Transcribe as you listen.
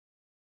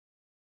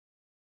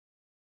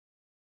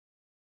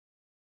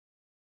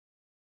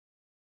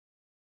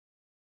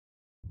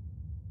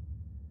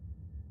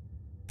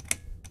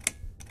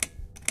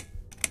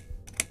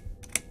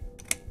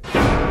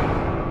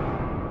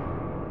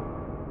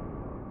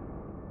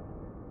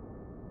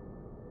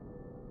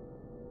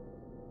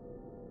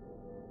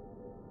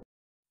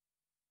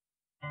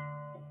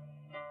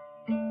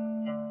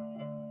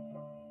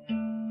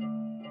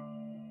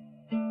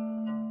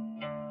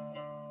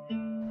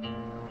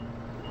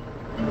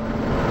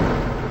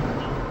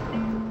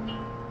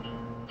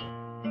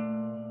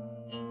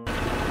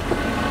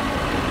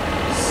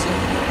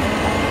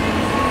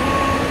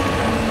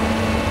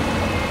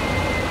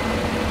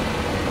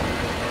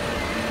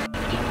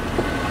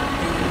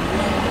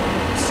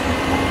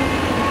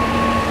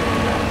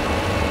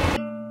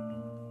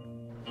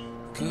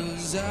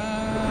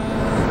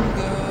I'm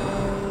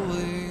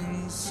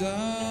going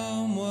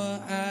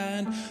somewhere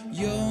and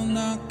you're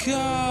not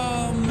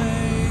coming.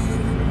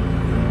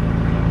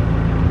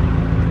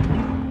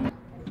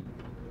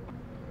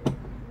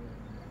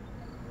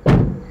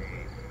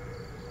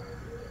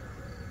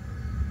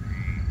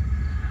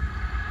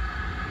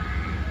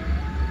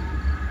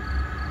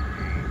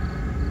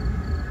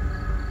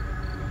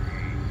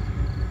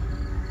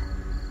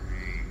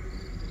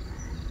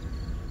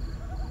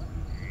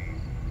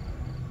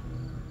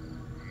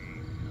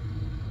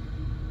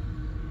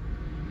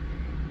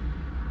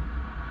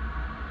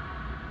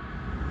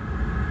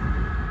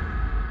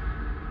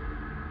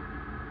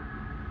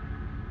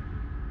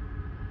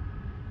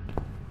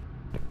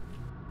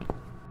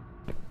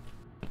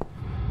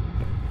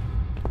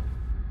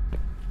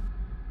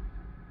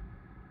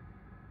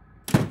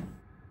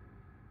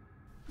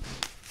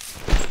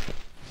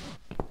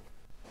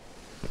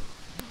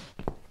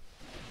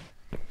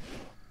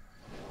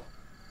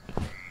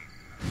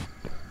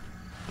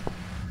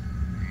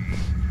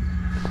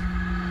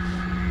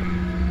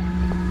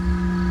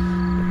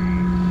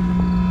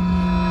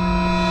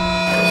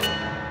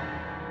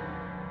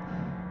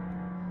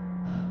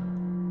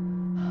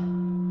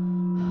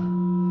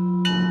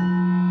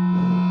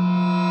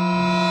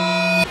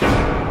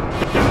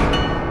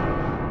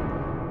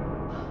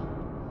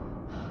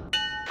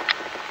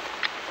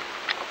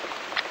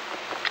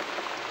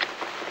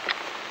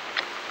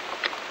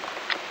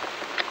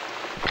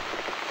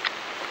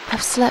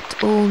 I've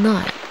slept all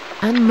night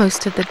and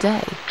most of the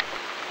day.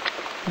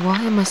 Why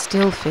am I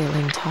still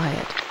feeling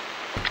tired?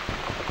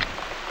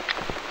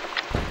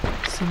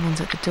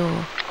 Someone's at the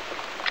door.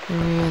 I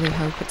really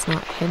hope it's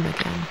not him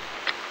again.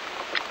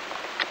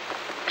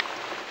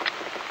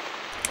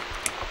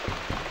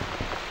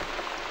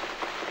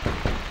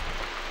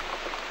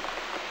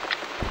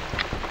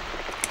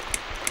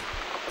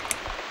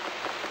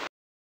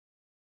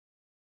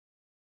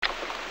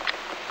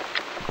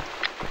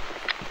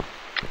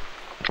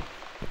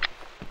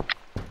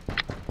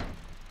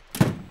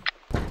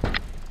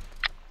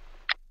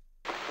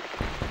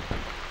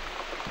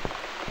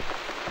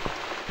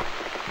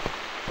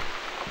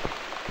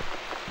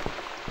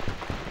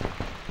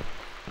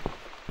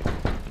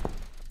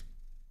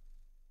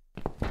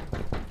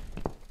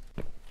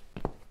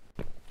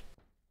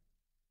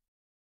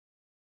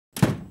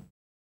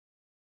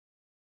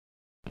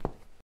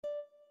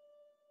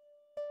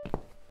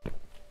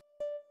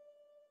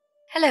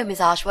 Hello,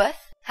 Miss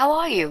Ashworth. How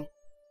are you?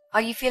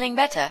 Are you feeling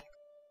better?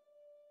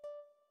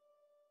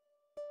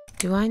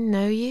 Do I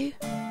know you?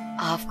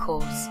 Of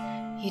course.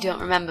 You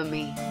don't remember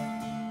me.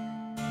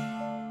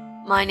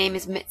 My name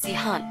is Mitzi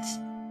Hunt.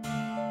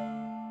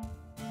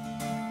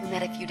 We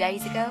met a few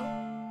days ago.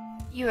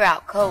 You were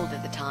out cold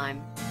at the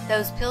time.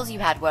 Those pills you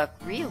had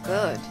worked real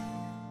good.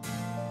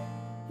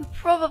 You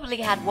probably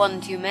had one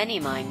too many,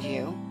 mind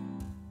you.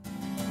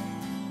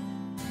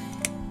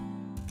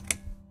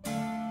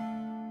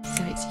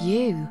 So it's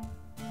you.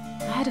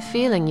 I had a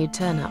feeling you'd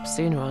turn up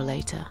sooner or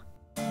later.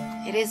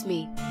 It is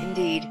me,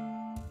 indeed.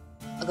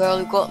 A girl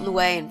who got in the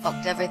way and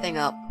fucked everything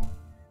up.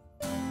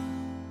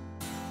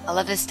 I'll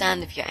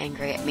understand if you're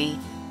angry at me.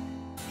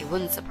 It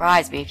wouldn't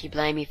surprise me if you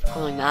blame me for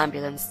calling the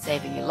ambulance and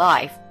saving your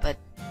life, but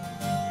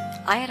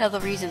I had other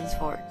reasons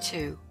for it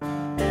too.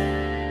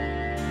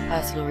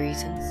 Personal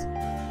reasons.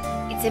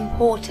 It's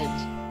important.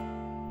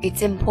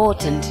 It's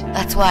important.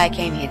 That's why I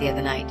came here the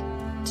other night.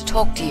 To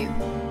talk to you.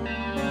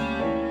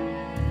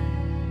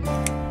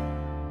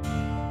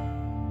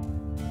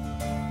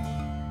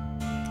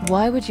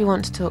 Why would you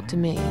want to talk to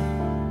me?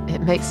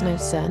 It makes no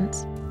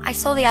sense. I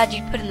saw the ad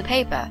you'd put in the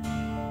paper.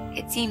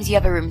 It seems you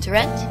have a room to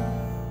rent.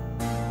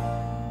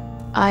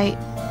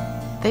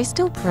 They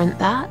still print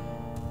that?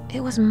 It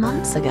was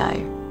months ago.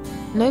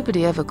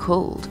 Nobody ever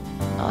called.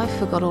 I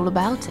forgot all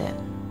about it.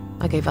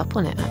 I gave up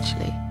on it,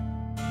 actually.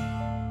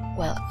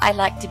 Well, I'd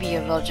like to be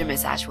your lodger,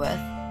 Miss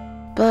Ashworth.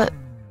 But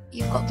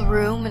you've got the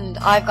room and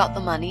I've got the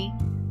money.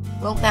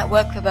 Won't that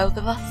work for both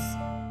of us?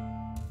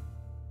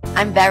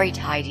 I'm very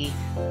tidy.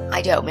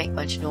 I don't make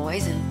much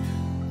noise, and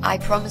I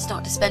promise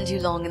not to spend too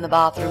long in the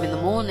bathroom in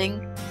the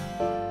morning.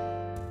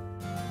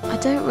 I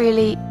don't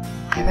really...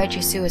 I read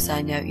your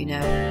suicide note, you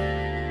know.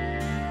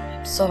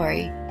 I'm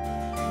sorry,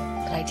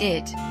 but I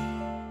did.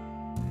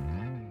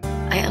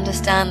 I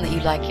understand that you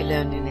like your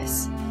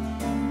loneliness.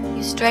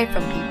 You stray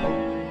from people.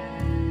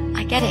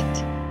 I get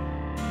it.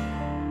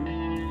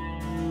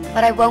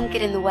 But I won't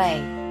get in the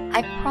way.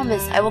 I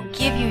promise I will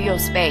give you your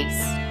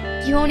space.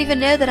 You won't even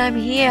know that I'm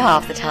here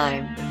half the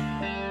time.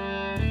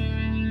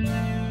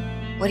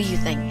 What do you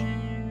think?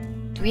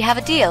 Do we have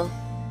a deal?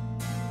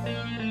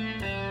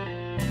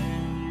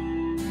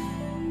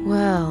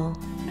 Well,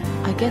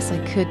 I guess I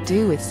could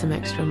do with some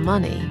extra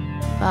money,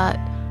 but...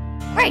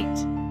 Great!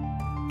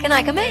 Can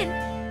I come in?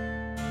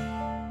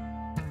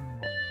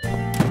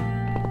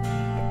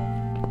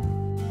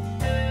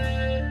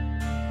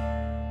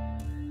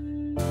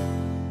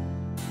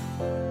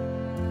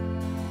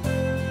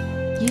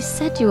 You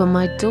said you were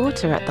my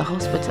daughter at the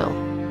hospital.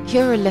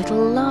 You're a little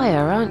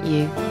liar, aren't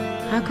you?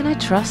 How can I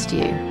trust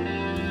you?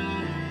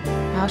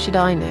 How should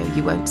I know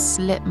you won't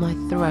slit my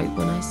throat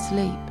when I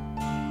sleep?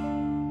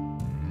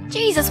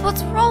 Jesus,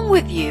 what's wrong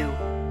with you?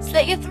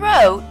 Slit your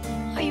throat?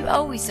 Are you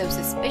always so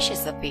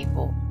suspicious of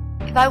people?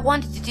 If I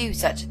wanted to do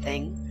such a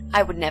thing,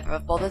 I would never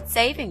have bothered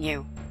saving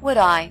you, would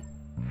I?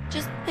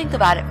 Just think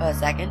about it for a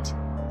second.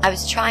 I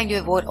was trying to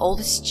avoid all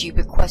the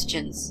stupid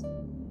questions.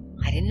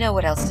 I didn't know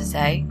what else to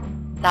say.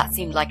 That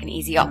seemed like an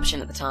easy option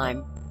at the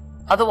time.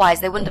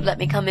 Otherwise, they wouldn't have let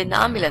me come in the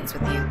ambulance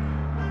with you.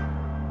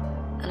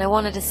 And I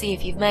wanted to see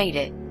if you've made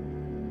it.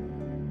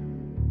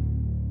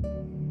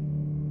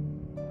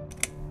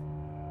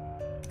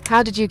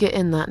 How did you get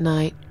in that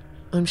night?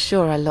 I'm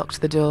sure I locked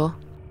the door.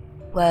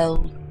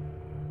 Well...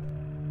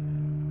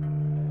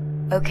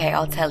 Okay,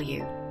 I'll tell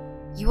you.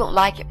 You won't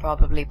like it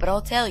probably, but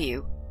I'll tell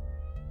you.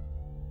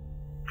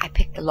 I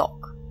picked the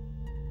lock.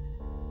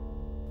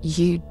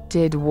 You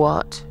did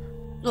what?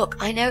 Look,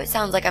 I know it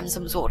sounds like I'm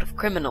some sort of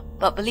criminal,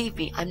 but believe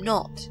me, I'm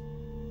not.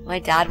 My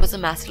dad was a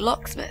master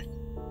locksmith.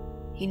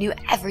 He knew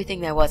everything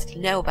there was to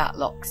know about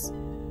locks.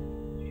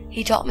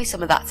 He taught me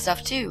some of that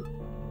stuff too.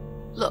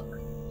 Look,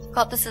 I've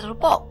got this little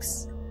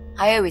box.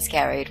 I always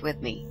carry it with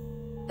me.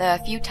 There are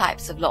a few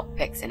types of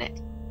lockpicks in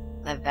it.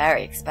 They're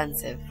very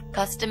expensive,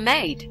 custom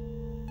made.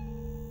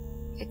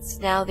 It's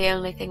now the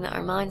only thing that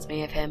reminds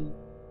me of him.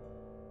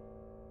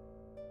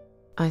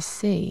 I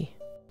see.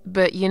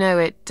 But you know,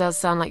 it does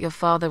sound like your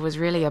father was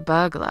really a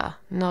burglar,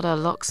 not a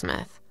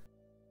locksmith.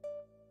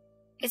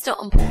 It's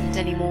not important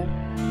anymore.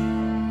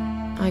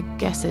 I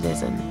guess it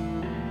isn't.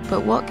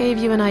 But what gave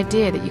you an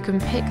idea that you can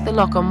pick the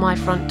lock on my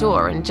front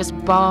door and just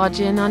barge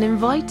in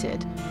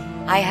uninvited?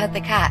 I heard the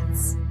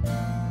cats.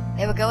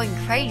 They were going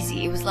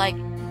crazy. It was like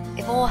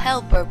if all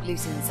hell broke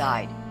loose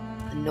inside.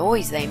 The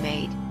noise they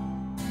made.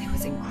 It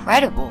was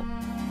incredible.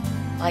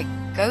 Like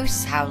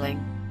ghosts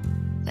howling.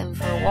 Then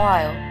for a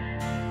while,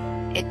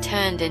 it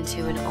turned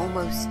into an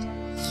almost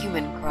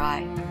human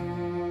cry.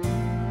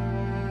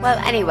 Well,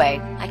 anyway,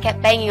 I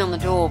kept banging on the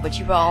door, but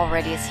you were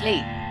already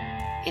asleep.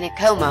 In a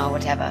coma or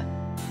whatever.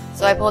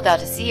 So I pulled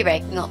out a sea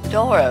rake and got the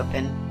door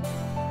open.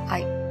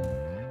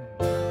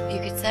 You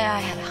could say I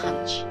had a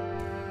hunch.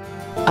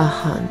 A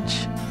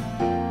hunch.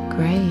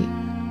 Great.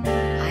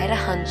 I had a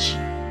hunch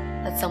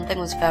that something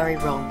was very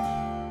wrong.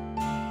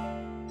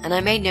 And I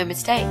made no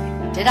mistake,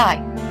 did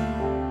I?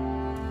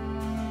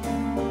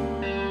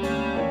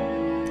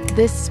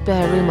 This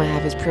spare room I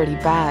have is pretty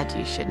bad,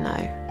 you should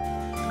know.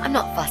 I'm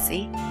not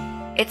fussy.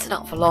 It's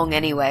not for long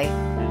anyway.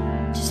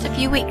 Just a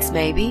few weeks,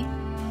 maybe.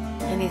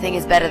 Anything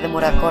is better than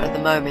what I've got at the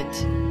moment.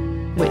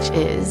 Which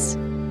is?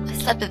 I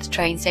slept at the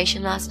train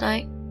station last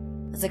night.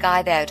 There's a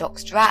guy there who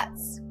talks to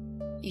rats.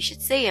 You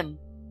should see him.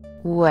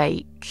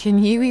 Wait, can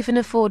you even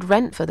afford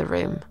rent for the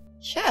room?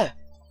 Sure.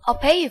 I'll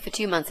pay you for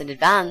 2 months in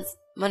advance.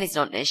 Money's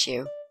not an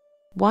issue.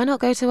 Why not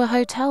go to a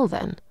hotel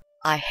then?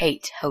 I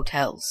hate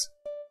hotels.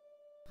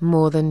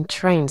 More than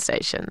train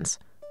stations?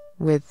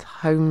 With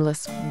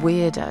homeless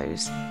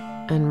weirdos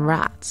and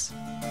rats?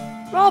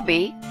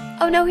 Robbie?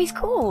 Oh no, he's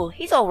cool.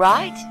 He's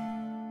alright.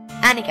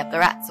 And he kept the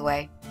rats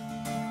away.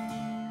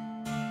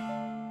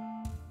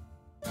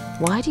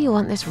 Why do you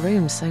want this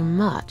room so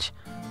much?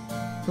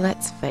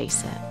 Let's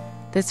face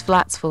it, this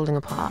flat's falling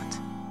apart.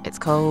 It's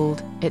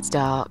cold, it's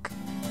dark,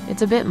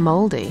 it's a bit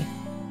mouldy.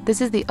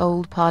 This is the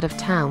old part of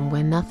town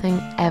where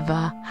nothing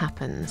ever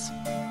happens.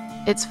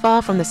 It's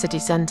far from the city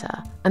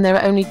centre, and there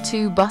are only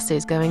 2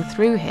 buses going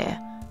through here,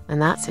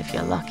 and that's if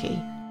you're lucky.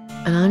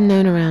 And I'm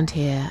known around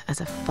here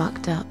as a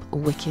fucked up,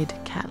 wicked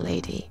cat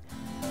lady.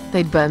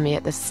 They'd burn me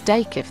at the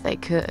stake if they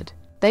could.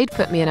 They'd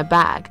put me in a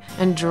bag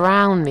and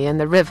drown me in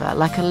the river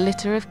like a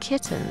litter of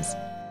kittens.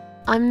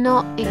 I'm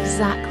not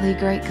exactly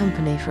great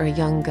company for a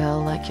young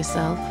girl like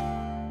yourself.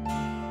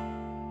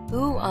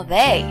 Who are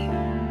they?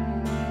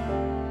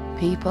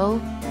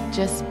 People,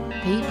 just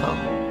people.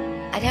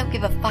 I don't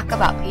give a fuck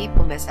about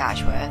people, Miss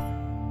Ashworth.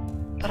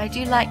 But I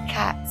do like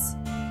cats.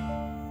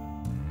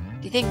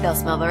 Do you think they'll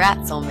smell the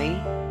rats on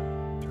me?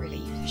 Really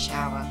use a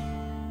shower.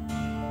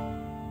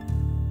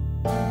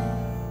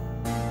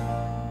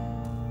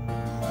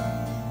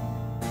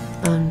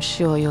 I'm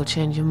sure you'll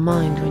change your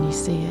mind when you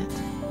see it.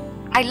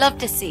 I'd love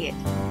to see it.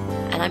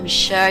 And I'm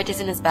sure it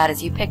isn't as bad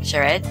as you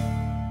picture it.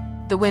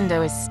 The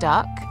window is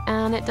stuck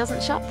and it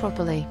doesn't shut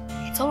properly.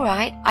 It's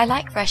alright. I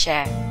like fresh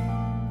air.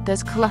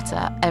 There's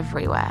clutter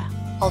everywhere.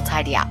 I'll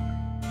tidy up.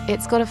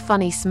 It's got a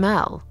funny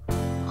smell.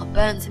 I'll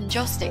burn some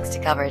joss sticks to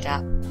cover it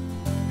up.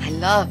 I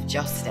love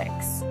joss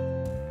sticks.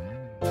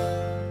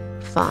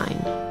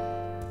 Fine.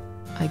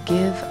 I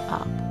give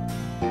up.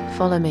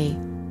 Follow me.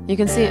 You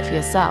can see it for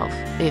yourself,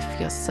 if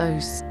you're so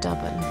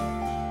stubborn.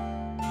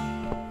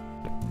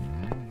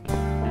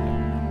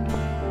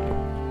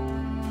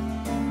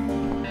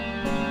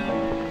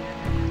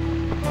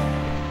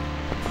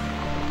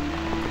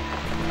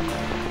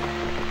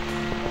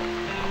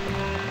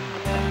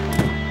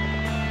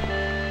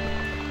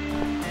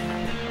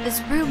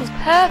 This room is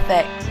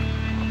perfect.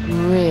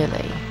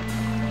 Really?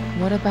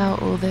 What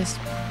about all this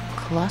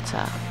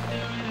clutter?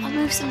 I'll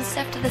move some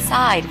stuff to the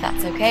side if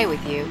that's okay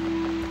with you.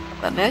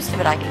 But most of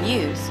it I can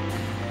use.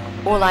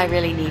 All I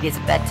really need is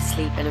a bed to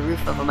sleep and a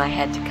roof over my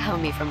head to cover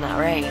me from that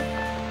rain.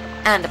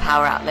 And a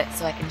power outlet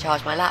so I can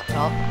charge my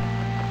laptop.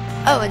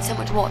 Oh, and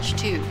someone to watch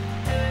too.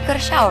 You got a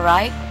shower,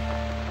 right?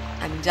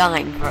 I'm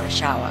dying for a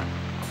shower.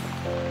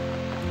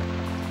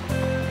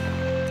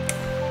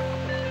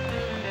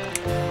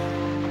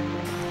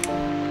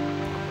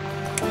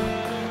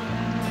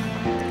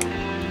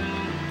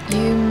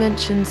 You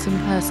mentioned some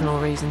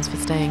personal reasons for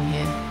staying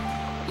here.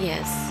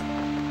 Yes.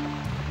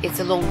 It's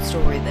a long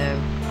story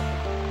though.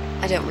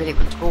 I don't really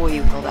want to bore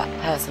you with all that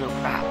personal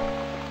crap.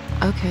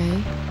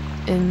 Okay.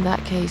 In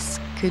that case,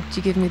 could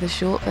you give me the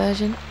short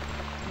version?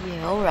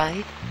 Yeah,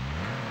 alright.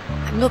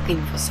 I'm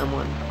looking for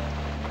someone.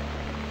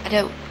 I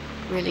don't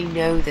really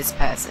know this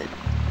person,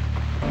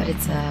 but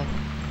it's a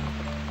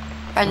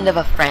friend of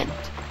a friend.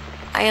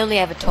 I only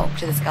ever talk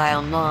to this guy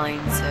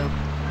online, so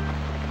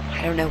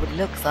I don't know what he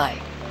looks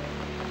like.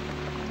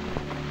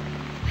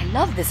 I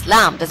love this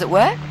lamp. Does it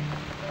work?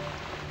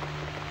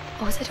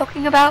 What was I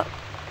talking about?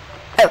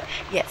 Oh,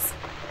 yes.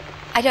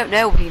 I don't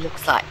know what he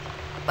looks like,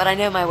 but I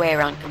know my way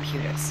around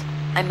computers.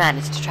 I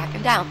managed to track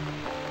him down.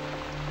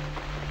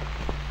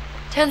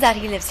 Turns out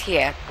he lives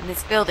here, in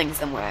this building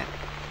somewhere.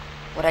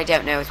 What I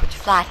don't know is which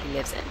flat he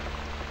lives in.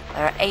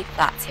 There are 8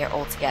 flats here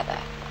altogether.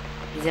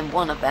 He's in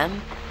one of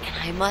them, and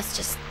I must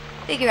just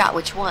figure out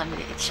which one.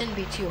 It shouldn't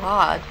be too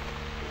hard.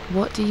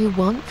 What do you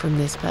want from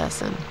this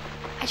person?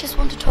 I just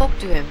want to talk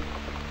to him.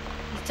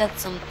 He's done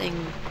something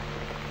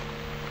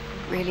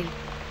really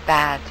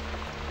bad.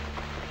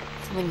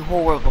 Something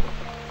horrible.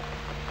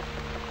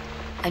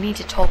 I need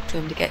to talk to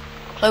him to get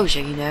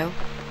closure, you know?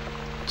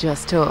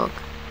 Just talk.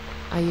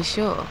 Are you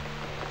sure?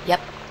 Yep.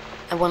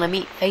 I want to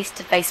meet face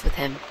to face with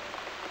him.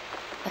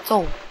 That's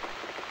all.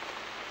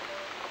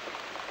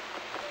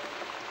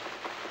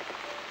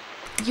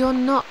 You're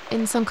not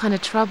in some kind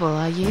of trouble,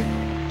 are you?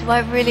 Do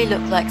I really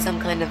look like some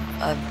kind of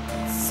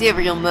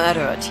serial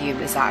murderer to you,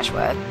 Miss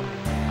Ashworth?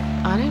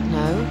 I don't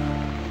know.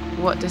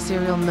 What do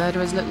serial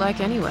murderers look like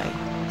anyway?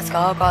 A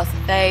scar across the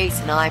face,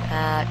 an eye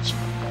patch,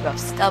 rough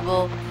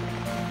stubble.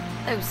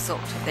 Those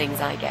sorts of things,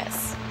 I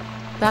guess.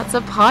 That's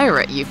a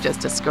pirate you've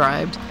just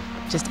described.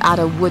 Just add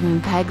a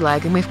wooden peg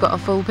leg and we've got a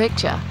full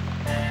picture.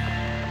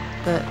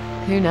 But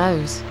who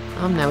knows?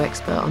 I'm no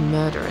expert on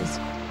murderers.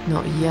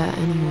 Not yet,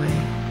 anyway.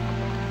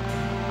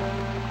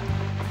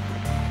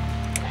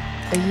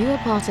 Are you a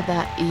part of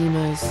that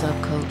emo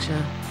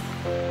subculture?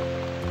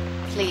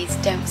 Please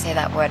don't say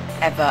that word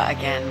ever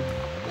again.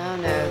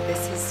 No,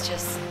 this is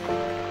just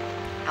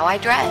how I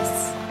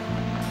dress.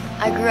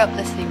 I grew up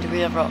listening to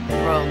real rock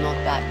and roll, not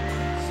that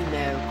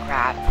emo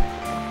crap.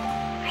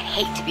 I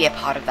hate to be a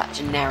part of that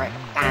generic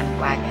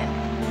bandwagon.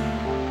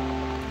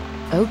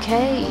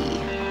 Okay.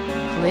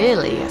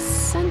 Clearly a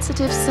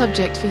sensitive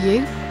subject for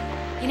you.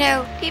 You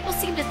know, people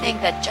seem to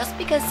think that just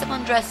because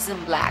someone dresses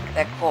in black,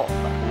 they're called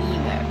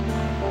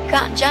emo. You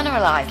can't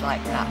generalize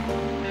like that.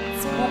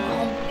 It's more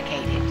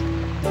complicated.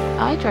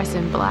 I dress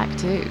in black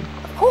too.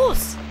 Of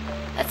course.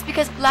 That's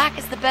because black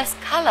is the best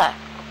color.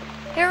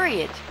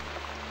 Period.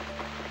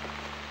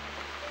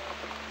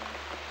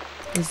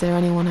 Is there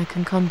anyone I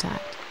can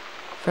contact?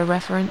 For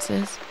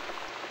references?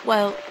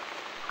 Well,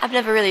 I've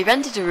never really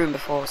rented a room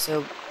before,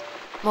 so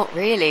not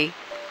really.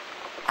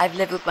 I've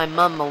lived with my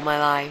mum all my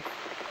life.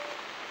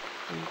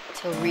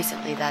 Until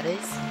recently, that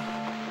is.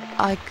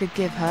 I could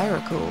give her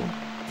a call.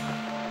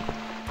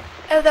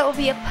 Oh, that would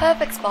be a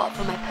perfect spot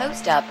for my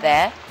poster up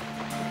there.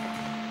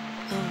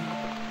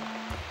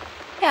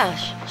 Yeah,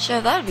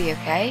 sure, that'd be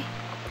okay.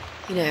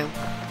 You know,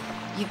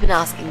 you've been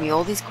asking me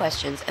all these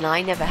questions, and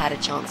I never had a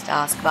chance to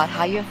ask about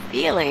how you're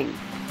feeling.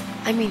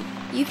 I mean,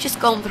 you've just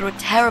gone through a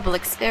terrible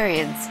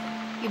experience.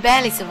 You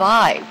barely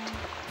survived.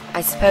 I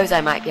suppose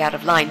I might be out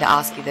of line to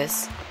ask you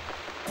this,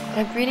 but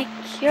I'm really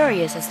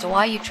curious as to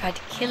why you tried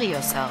to kill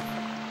yourself.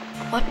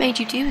 What made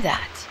you do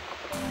that?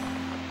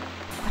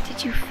 What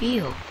did you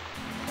feel?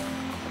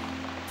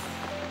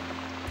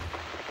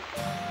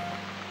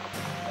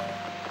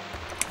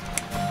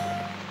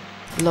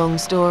 Long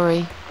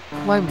story.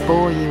 Won't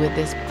bore you with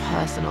this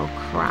personal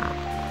crap.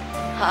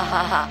 Ha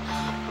ha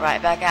ha. Right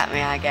back at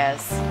me, I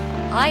guess.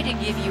 I did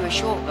give you a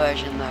short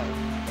version, though.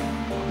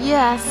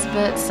 Yes,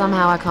 but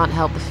somehow I can't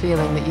help the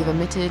feeling that you've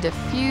omitted a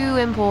few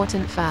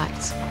important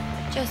facts.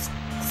 Just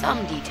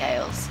some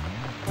details.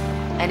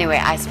 Anyway,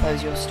 I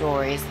suppose your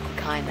story is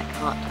the kind that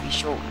can't be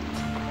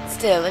shortened.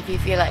 Still, if you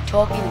feel like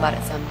talking about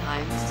it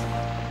sometimes,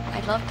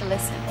 I'd love to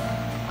listen.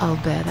 I'll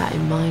bear that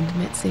in mind,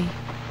 Mitzi.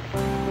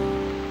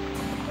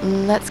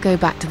 Let's go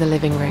back to the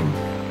living room.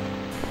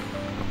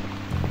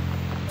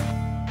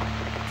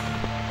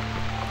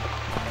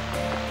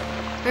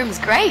 Room's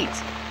great.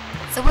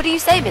 So what do you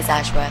say, Miss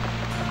Ashworth?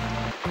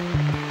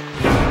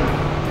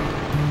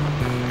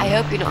 I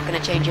hope you're not going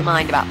to change your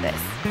mind about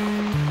this.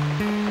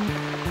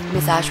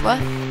 Miss Ashworth?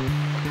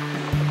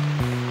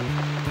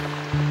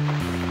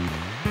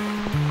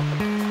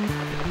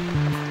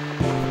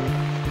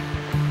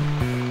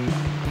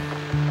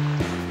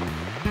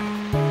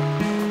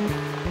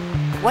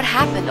 What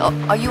happened?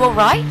 Are you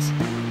alright?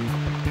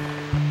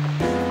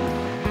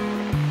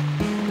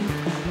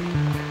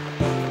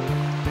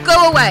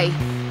 go away.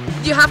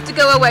 You have to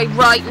go away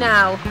right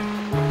now.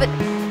 But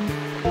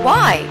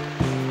why?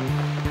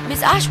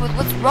 Miss Ashworth,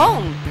 what's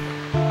wrong?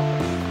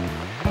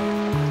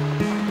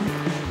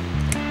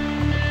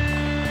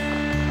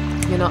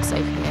 You're not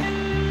safe here.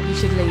 You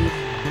should leave.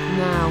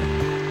 Now.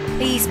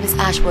 Please, Miss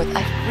Ashworth,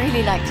 I'd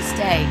really like to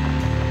stay.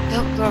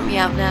 Don't throw me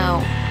out now.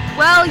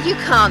 Well, you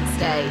can't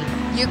stay.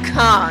 You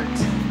can't.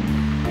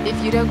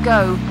 If you don't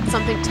go,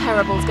 something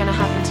terrible's gonna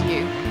happen to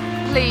you.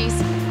 Please,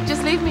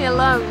 just leave me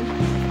alone.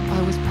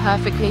 I was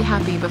perfectly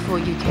happy before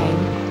you came.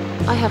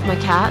 I have my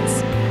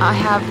cats.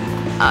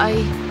 I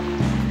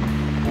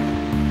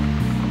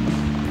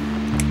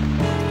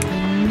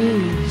knew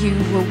you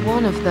were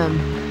one of them.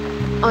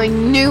 I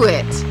knew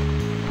it.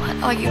 What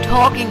are you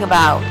talking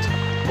about?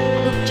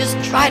 Look, just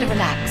try to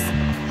relax.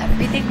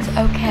 Everything's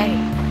okay.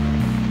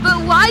 But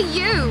why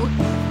you?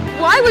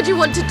 Why would you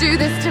want to do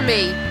this to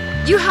me?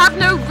 You have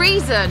no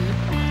reason.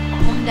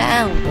 Calm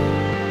down.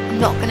 I'm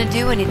not gonna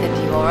do anything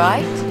to you,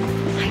 alright?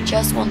 I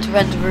just want to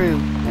rent a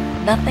room.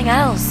 Nothing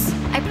else.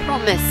 I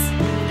promise.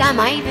 Damn,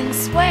 I even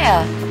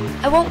swear.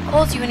 I won't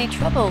cause you any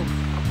trouble,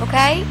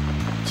 okay?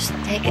 Just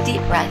take a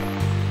deep breath.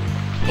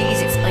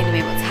 Please explain to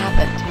me what's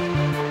happened.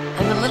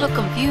 I'm a little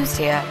confused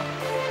here.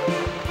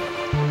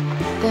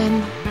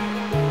 Then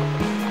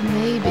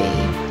maybe.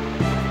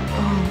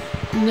 Oh,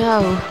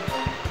 no.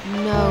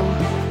 No.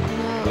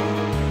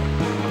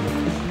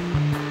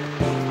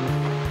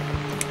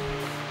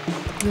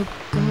 You're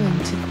going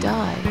to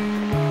die.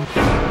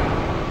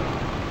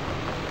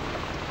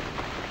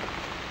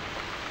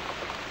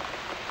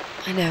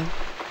 I know.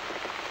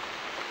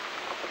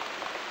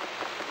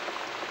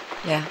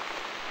 Yeah.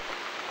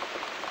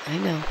 I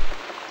know.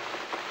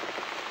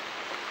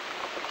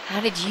 How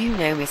did you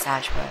know, Miss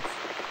Ashworth?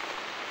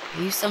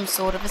 Are you some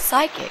sort of a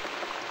psychic?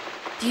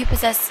 Do you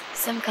possess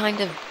some kind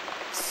of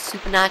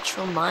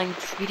supernatural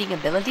mind-reading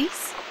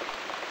abilities?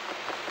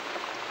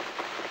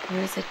 Or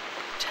is it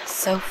just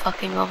so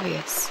fucking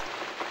obvious?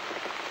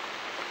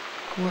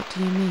 What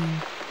do you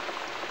mean?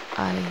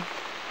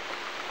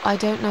 I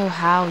don't know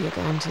how you're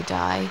going to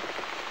die,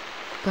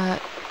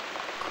 but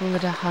call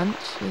it a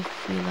hunch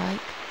if you like.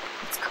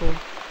 It's cool.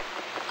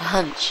 A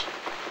hunch.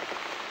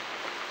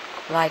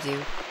 Well, I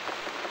do.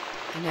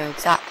 I know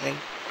exactly.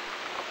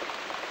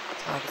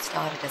 It's already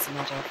started, as a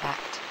matter of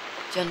fact.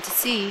 Do you want to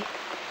see?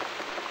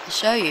 I'll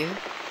show you.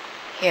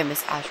 Here,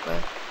 Miss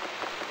Ashworth.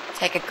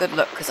 Take a good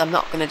look, because I'm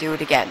not going to do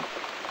it again.